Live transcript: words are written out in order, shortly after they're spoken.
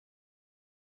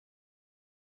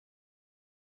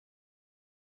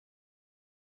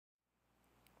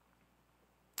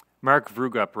Mark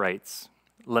Vroegop writes,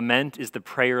 "Lament is the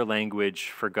prayer language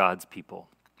for God's people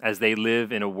as they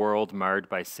live in a world marred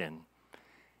by sin.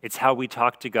 It's how we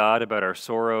talk to God about our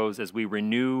sorrows as we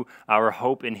renew our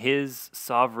hope in His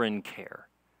sovereign care.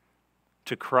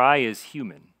 To cry is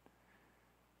human,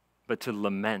 but to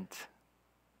lament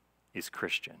is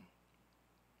Christian."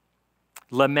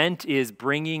 Lament is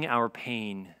bringing our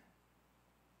pain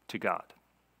to God.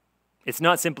 It's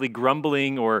not simply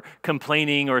grumbling or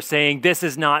complaining or saying, "This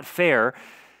is not fair."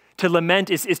 To lament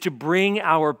is to bring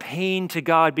our pain to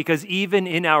God, because even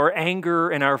in our anger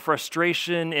and our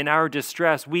frustration and our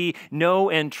distress, we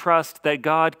know and trust that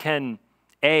God can,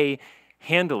 A,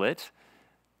 handle it,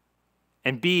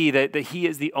 and B, that He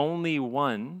is the only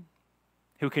one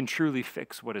who can truly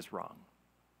fix what is wrong.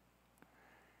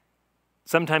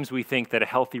 Sometimes we think that a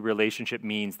healthy relationship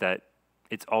means that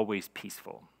it's always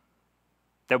peaceful,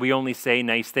 that we only say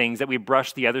nice things, that we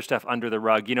brush the other stuff under the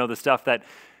rug, the stuff that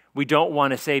we don't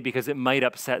want to say because it might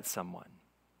upset someone.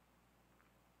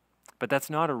 But that's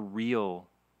not a real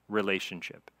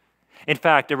relationship. In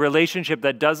fact, a relationship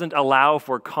that doesn't allow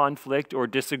for conflict or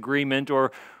disagreement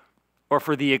or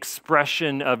for the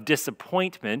expression of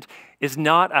disappointment is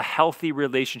not a healthy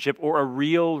relationship or a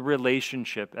real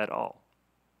relationship at all.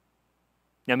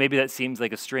 Now, maybe that seems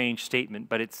like a strange statement,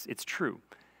 but it's true.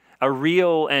 A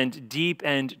real and deep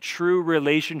and true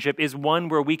relationship is one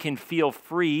where we can feel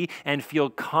free and feel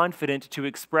confident to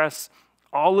express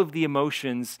all of the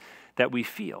emotions that we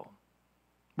feel.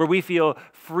 Where we feel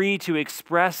free to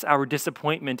express our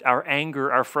disappointment, our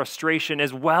anger, our frustration,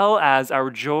 as well as our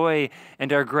joy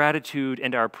and our gratitude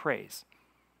and our praise.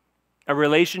 A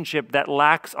relationship that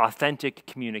lacks authentic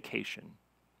communication,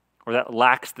 or that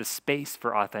lacks the space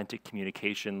for authentic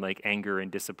communication like anger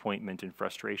and disappointment and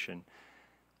frustration,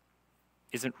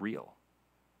 isn't real.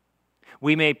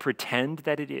 We may pretend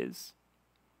that it is,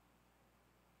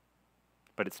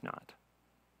 but it's not.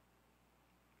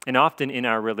 And often in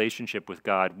our relationship with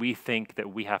God, we think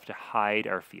that we have to hide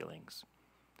our feelings.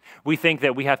 We think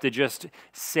that we have to just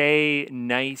say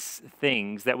nice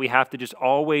things, that we have to just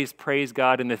always praise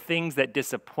God, and the things that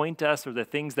disappoint us or the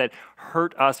things that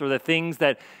hurt us or the things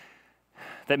that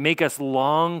make us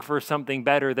long for something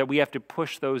better, that we have to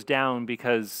push those down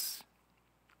because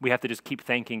we have to just keep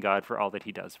thanking God for all that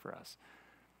He does for us.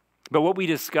 But what we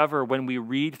discover when we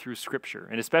read through Scripture,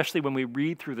 and especially when we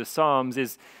read through the Psalms,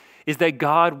 is that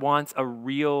God wants a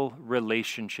real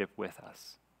relationship with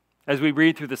us. As we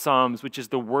read through the Psalms, which is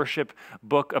the worship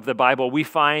book of the Bible, we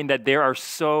find that there are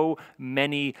so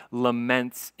many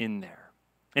laments in there.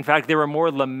 In fact, there are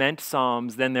more lament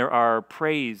psalms than there are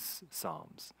praise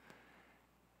psalms.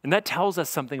 And that tells us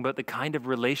something about the kind of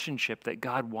relationship that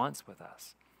God wants with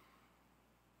us.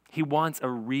 He wants a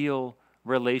real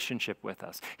relationship with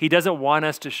us. He doesn't want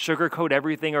us to sugarcoat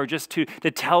everything or just to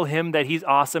tell Him that He's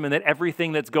awesome and that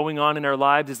everything that's going on in our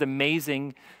lives is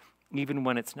amazing, even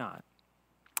when it's not.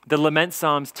 The lament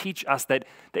psalms teach us that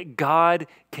God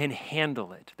can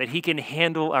handle it, that He can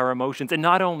handle our emotions. And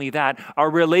not only that, our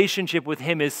relationship with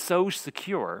Him is so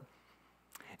secure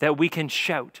that we can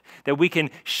shout, that we can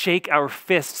shake our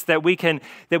fists, that we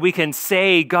can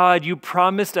say, "God, you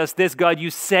promised us this. God,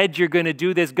 you said you're going to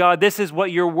do this. God, this is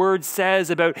what your word says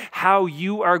about how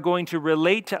you are going to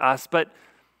relate to us," but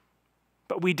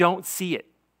we don't see it.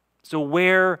 So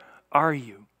where are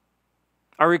you?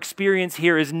 Our experience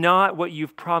here is not what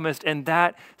you've promised, and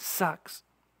that sucks.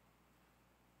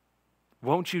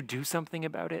 Won't you do something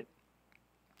about it?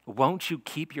 Won't you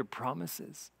keep your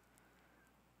promises?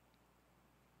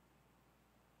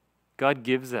 God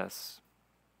gives us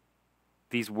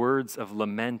these words of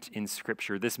lament in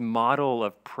Scripture, this model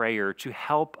of prayer to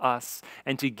help us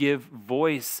and to give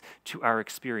voice to our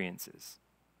experiences.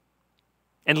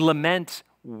 And lament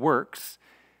works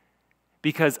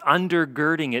because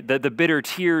undergirding it, the bitter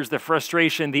tears, the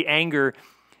frustration, the anger,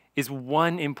 is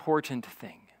one important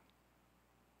thing: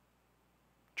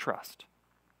 trust.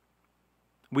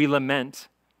 We lament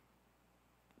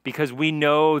because we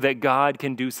know that God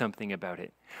can do something about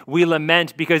it. We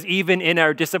lament because even in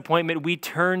our disappointment, we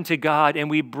turn to God and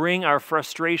we bring our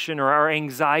frustration or our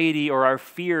anxiety or our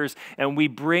fears, and we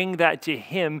bring that to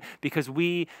Him because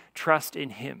we trust in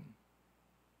Him.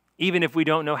 Even if we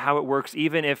don't know how it works,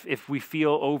 even if we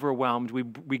feel overwhelmed,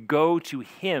 we go to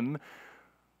Him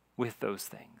with those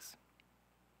things.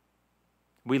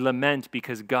 We lament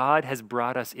because God has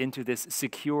brought us into this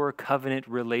secure covenant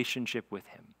relationship with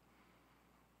Him.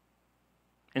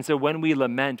 And so when we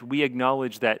lament, we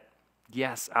acknowledge that,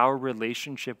 yes, our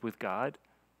relationship with God,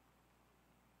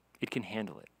 it can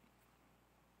handle it.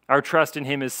 Our trust in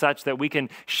him is such that we can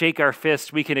shake our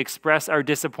fist, we can express our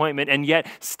disappointment, and yet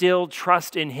still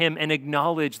trust in him and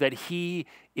acknowledge that he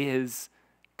is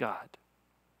God.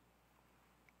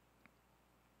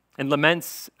 And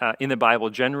laments in the Bible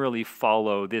generally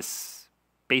follow this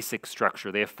basic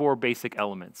structure. They have 4 basic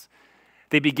elements.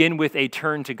 They begin with a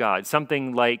turn to God,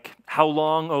 something like, "How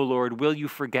long, O Lord, will you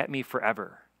forget me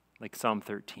forever?" Like Psalm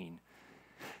 13.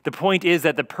 The point is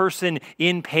that the person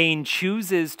in pain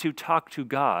chooses to talk to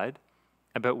God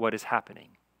about what is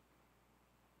happening.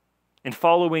 And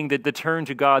following the turn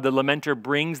to God, the lamenter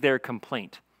brings their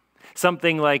complaint.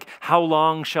 Something like, "How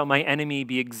long shall my enemy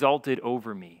be exalted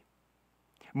over me?"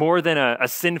 More than a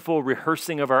sinful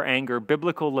rehearsing of our anger,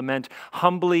 biblical lament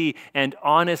humbly and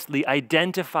honestly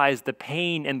identifies the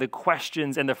pain and the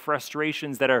questions and the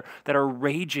frustrations that are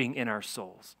raging in our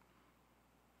souls.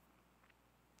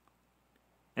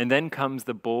 And then comes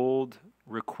the bold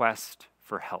request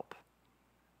for help.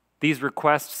 These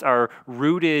requests are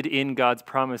rooted in God's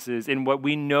promises, in what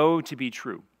we know to be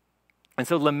true. And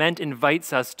so lament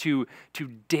invites us to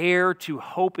dare to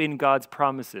hope in God's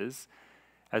promises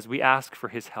as we ask for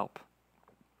his help.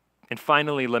 And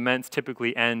finally, laments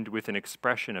typically end with an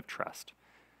expression of trust.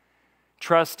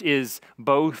 Trust is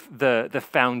both the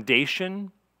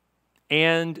foundation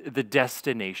and the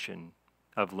destination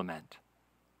of lament.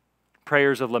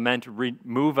 Prayers of lament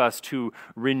move us to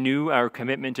renew our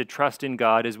commitment to trust in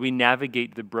God as we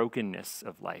navigate the brokenness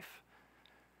of life.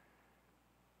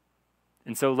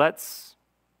 And so let's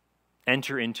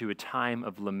enter into a time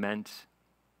of lament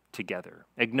together,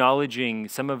 acknowledging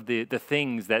some of the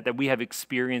things that we have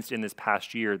experienced in this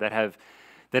past year that have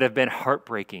been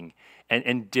heartbreaking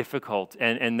and difficult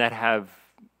and that have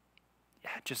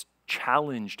just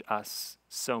challenged us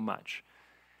so much.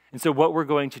 And so what we're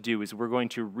going to do is we're going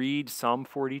to read Psalm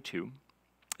 42,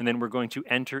 and then we're going to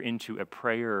enter into a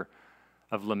prayer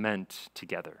of lament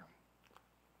together.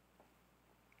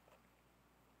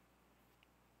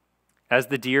 As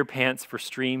the deer pants for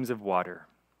streams of water,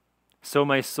 so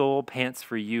my soul pants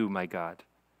for you, my God.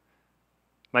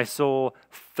 My soul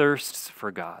thirsts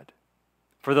for God,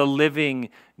 for the living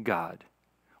God.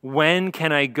 When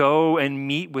can I go and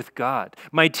meet with God?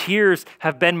 My tears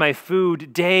have been my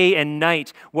food day and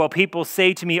night, while people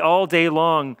say to me all day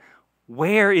long,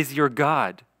 "Where is your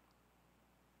God?"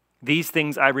 These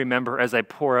things I remember as I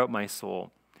pour out my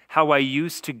soul, how I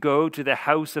used to go to the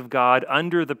house of God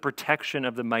under the protection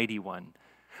of the Mighty One,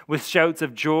 with shouts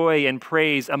of joy and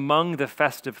praise among the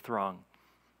festive throng.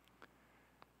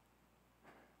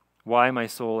 Why, my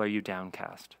soul, are you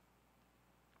downcast?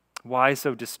 Why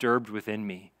so disturbed within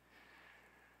me?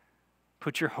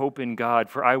 Put your hope in God,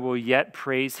 for I will yet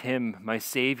praise him, my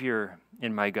Savior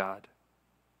and my God.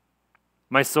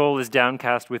 My soul is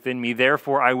downcast within me,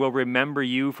 therefore I will remember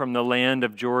you from the land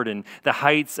of Jordan, the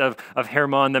heights of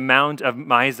Hermon, the mount of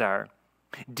Mizar.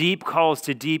 Deep calls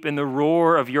to deep in the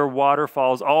roar of your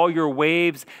waterfalls. All your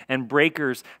waves and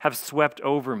breakers have swept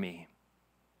over me.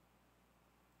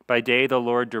 By day the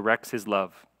Lord directs his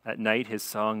love. At night his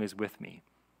song is with me,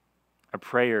 a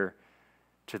prayer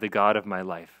to the God of my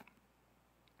life.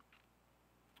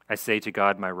 I say to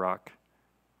God, my rock,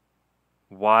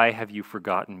 why have you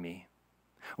forgotten me?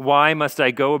 Why must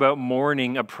I go about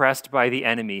mourning, oppressed by the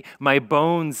enemy? My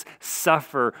bones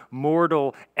suffer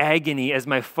mortal agony as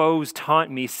my foes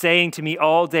taunt me, saying to me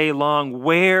all day long,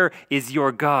 where is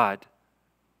your God?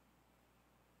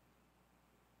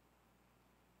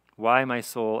 Why, my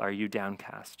soul, are you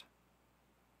downcast?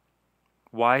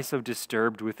 Why so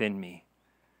disturbed within me?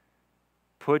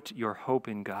 Put your hope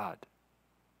in God,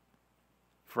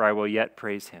 for I will yet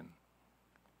praise him,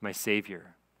 my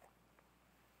Savior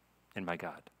and my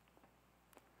God.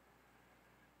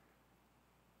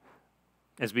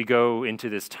 As we go into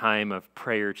this time of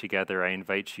prayer together, I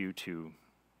invite you to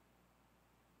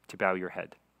bow your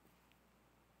head.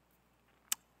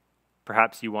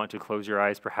 Perhaps you want to close your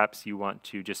eyes. Perhaps you want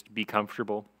to just be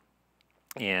comfortable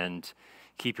and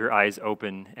keep your eyes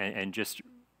open. And just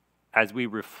as we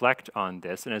reflect on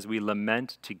this and as we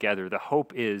lament together, the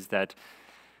hope is that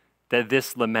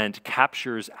this lament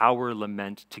captures our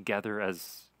lament together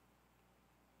as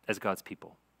God's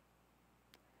people.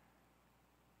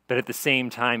 But at the same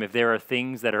time, if there are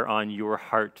things that are on your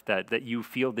heart that you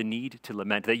feel the need to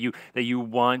lament, that you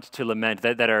want to lament,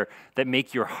 that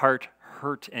make your heart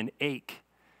hurt and ache,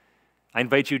 I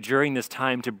invite you during this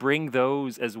time to bring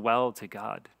those as well to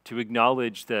God, to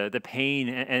acknowledge the pain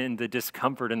and the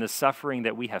discomfort and the suffering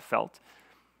that we have felt,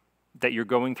 that you're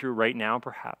going through right now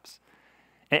perhaps,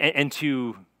 and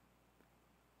to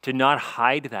not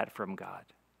hide that from God,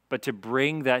 but to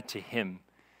bring that to him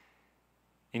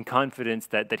in confidence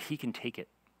that he can take it.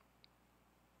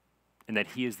 and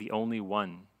that he is the only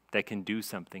one that can do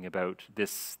something about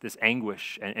this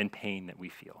anguish and pain that we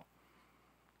feel.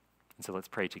 And so let's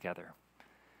pray together.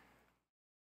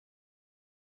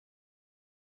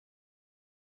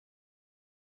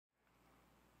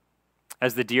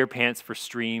 As the deer pants for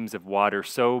streams of water,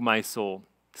 so my soul,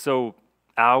 so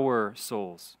our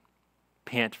souls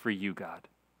pant for you, God.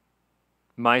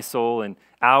 My soul and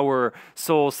our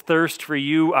souls thirst for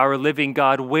you, our living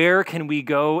God. Where can we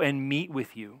go and meet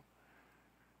with you?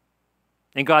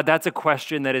 And God, that's a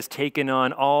question that has taken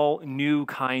on all new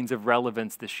kinds of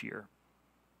relevance this year.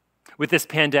 With this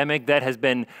pandemic that has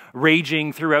been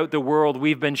raging throughout the world,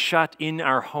 we've been shut in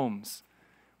our homes.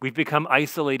 We've become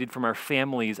isolated from our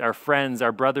families, our friends,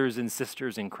 our brothers and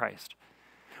sisters in Christ.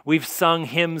 We've sung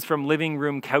hymns from living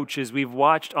room couches. We've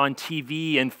watched on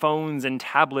TV and phones and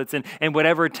tablets and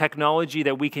whatever technology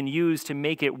that we can use to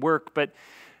make it work. But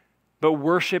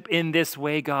worship in this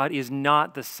way, God, is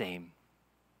not the same.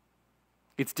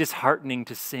 It's disheartening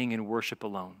to sing and worship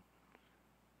alone.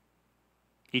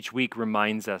 Each week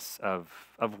reminds us of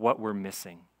what we're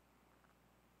missing,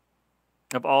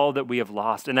 of all that we have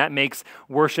lost. And that makes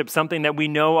worship something that we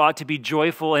know ought to be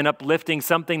joyful and uplifting,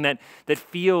 something that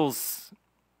feels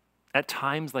at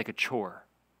times like a chore.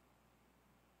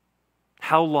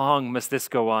 How long must this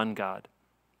go on, God?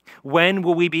 When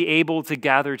will we be able to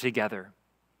gather together?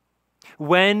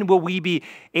 When will we be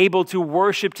able to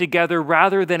worship together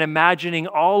rather than imagining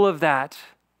all of that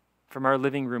from our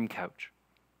living room couch?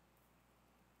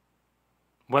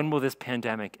 When will this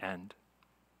pandemic end?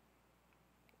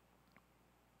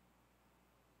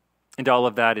 And all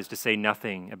of that is to say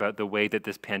nothing about the way that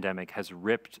this pandemic has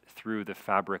ripped through the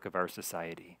fabric of our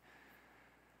society.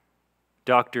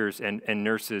 Doctors and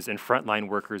nurses and frontline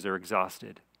workers are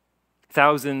exhausted.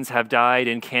 Thousands have died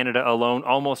in Canada alone.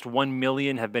 Almost 1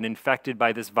 million have been infected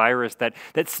by this virus that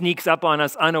sneaks up on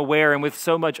us unaware and with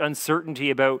so much uncertainty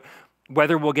about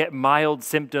whether we'll get mild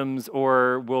symptoms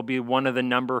or we'll be one of the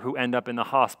number who end up in the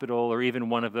hospital or even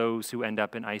one of those who end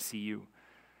up in ICU.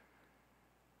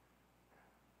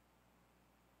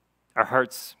 Our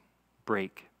hearts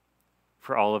break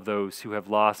for all of those who have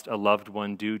lost a loved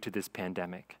one due to this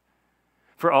pandemic,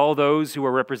 for all those who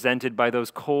are represented by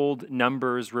those cold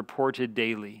numbers reported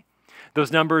daily,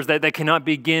 those numbers that cannot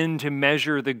begin to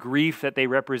measure the grief that they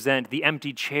represent, the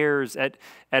empty chairs at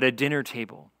a dinner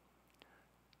table,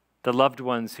 the loved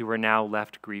ones who are now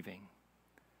left grieving.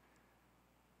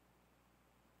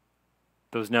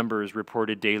 Those numbers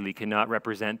reported daily cannot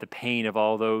represent the pain of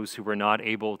all those who were not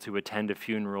able to attend a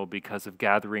funeral because of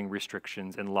gathering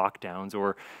restrictions and lockdowns,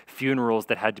 or funerals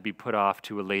that had to be put off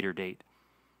to a later date,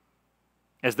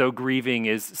 as though grieving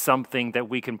is something that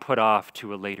we can put off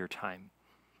to a later time.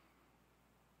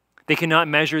 They cannot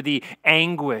measure the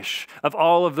anguish of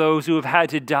all of those who have had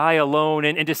to die alone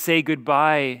and to say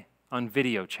goodbye on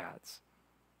video chats.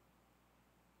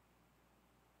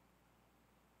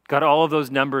 God, all of those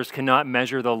numbers cannot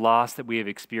measure the loss that we have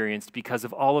experienced because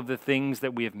of all of the things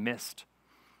that we have missed.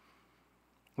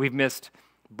 We've missed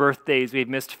birthdays, we've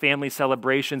missed family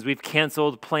celebrations, we've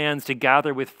canceled plans to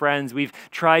gather with friends, we've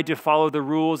tried to follow the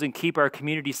rules and keep our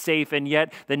community safe, and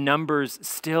yet the numbers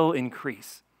still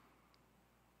increase.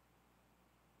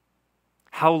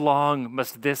 How long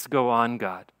must this go on,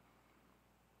 God?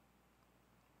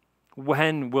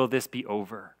 When will this be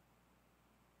over?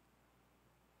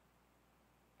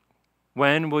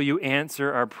 When will you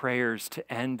answer our prayers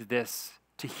to end this,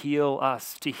 to heal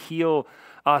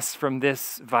us from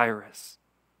this virus?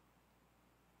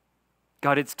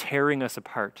 God, it's tearing us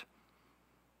apart.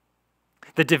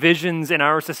 The divisions in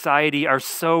our society are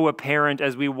so apparent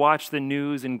as we watch the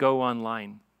news and go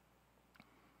online.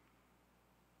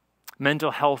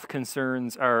 Mental health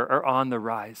concerns are on the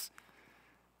rise.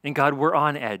 And God, we're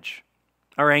on edge.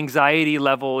 Our anxiety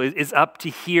level is up to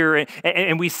here,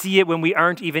 and we see it when we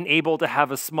aren't even able to have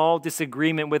a small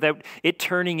disagreement without it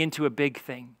turning into a big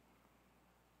thing.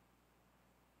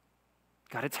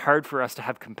 God, it's hard for us to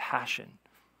have compassion.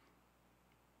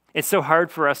 It's so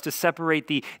hard for us to separate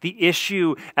the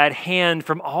issue at hand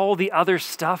from all the other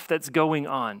stuff that's going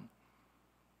on.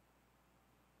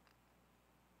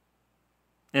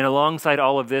 And alongside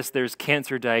all of this, there's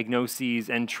cancer diagnoses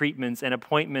and treatments and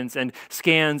appointments and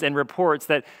scans and reports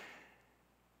that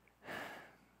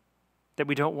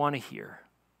we don't want to hear.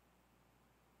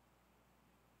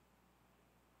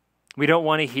 We don't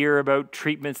want to hear about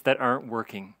treatments that aren't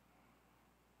working,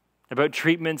 about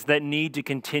treatments that need to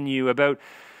continue, about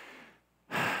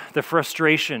the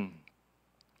frustration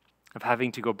of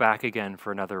having to go back again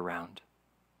for another round.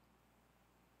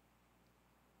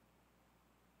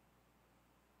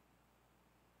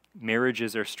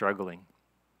 Marriages are struggling.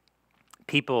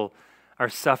 People are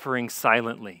suffering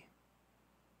silently.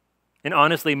 And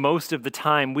honestly, most of the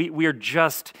time, we are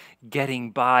just getting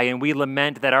by, and we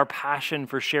lament that our passion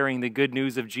for sharing the good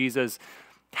news of Jesus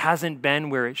hasn't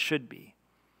been where it should be.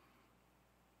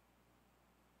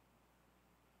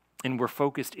 And we're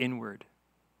focused inward.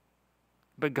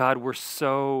 But God, we're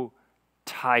so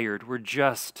tired. We're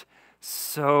just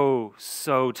so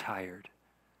tired.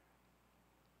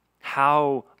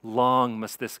 How long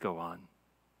must this go on?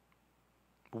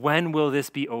 When will this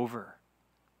be over?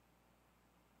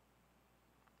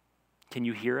 Can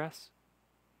you hear us?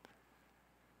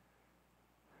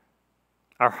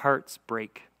 Our hearts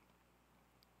break.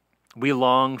 We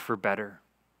long for better.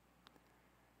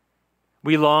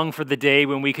 We long for the day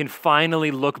when we can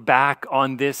finally look back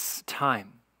on this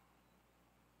time.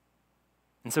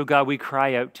 And so, God, we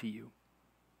cry out to you.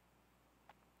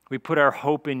 We put our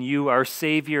hope in you, our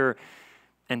Savior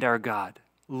and our God.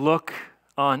 Look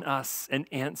on us and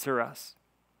answer us.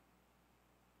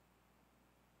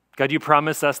 God, you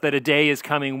promise us that a day is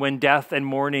coming when death and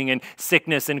mourning and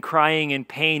sickness and crying and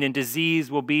pain and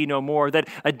disease will be no more. That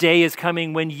a day is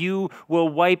coming when you will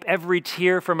wipe every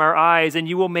tear from our eyes and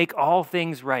you will make all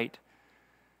things right.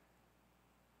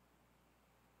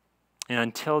 And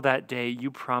until that day, you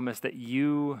promise that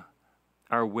you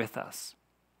are with us.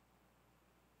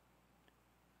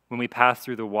 When we pass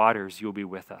through the waters, you'll be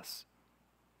with us.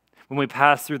 When we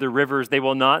pass through the rivers, they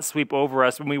will not sweep over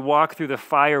us. When we walk through the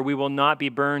fire, we will not be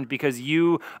burned because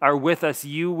you are with us.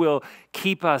 You will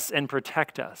keep us and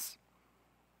protect us.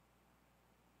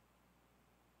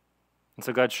 And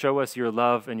so, God, show us your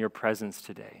love and your presence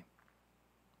today.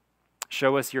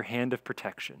 Show us your hand of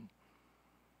protection.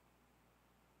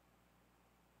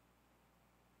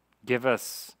 Give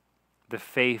us the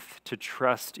faith to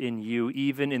trust in you,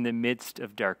 even in the midst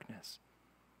of darkness.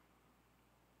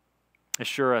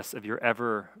 Assure us of your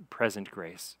ever-present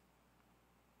grace.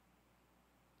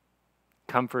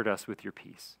 Comfort us with your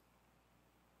peace.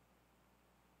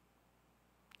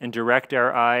 And direct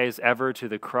our eyes ever to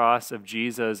the cross of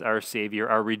Jesus, our Savior,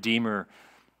 our Redeemer,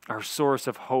 our source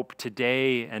of hope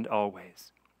today and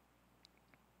always.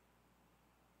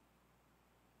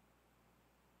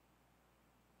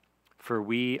 For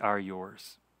we are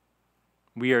yours.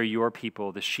 We are your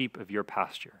people, the sheep of your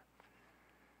pasture.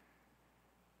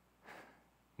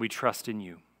 We trust in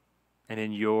you and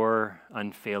in your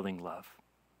unfailing love.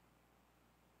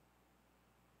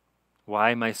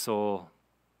 Why, my soul,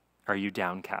 are you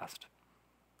downcast?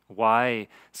 Why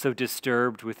so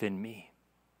disturbed within me?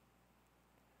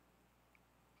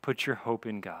 Put your hope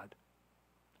in God,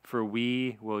 for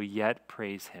we will yet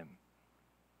praise him,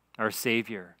 our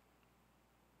Savior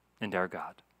and our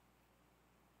God.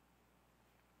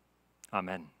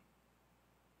 Amen.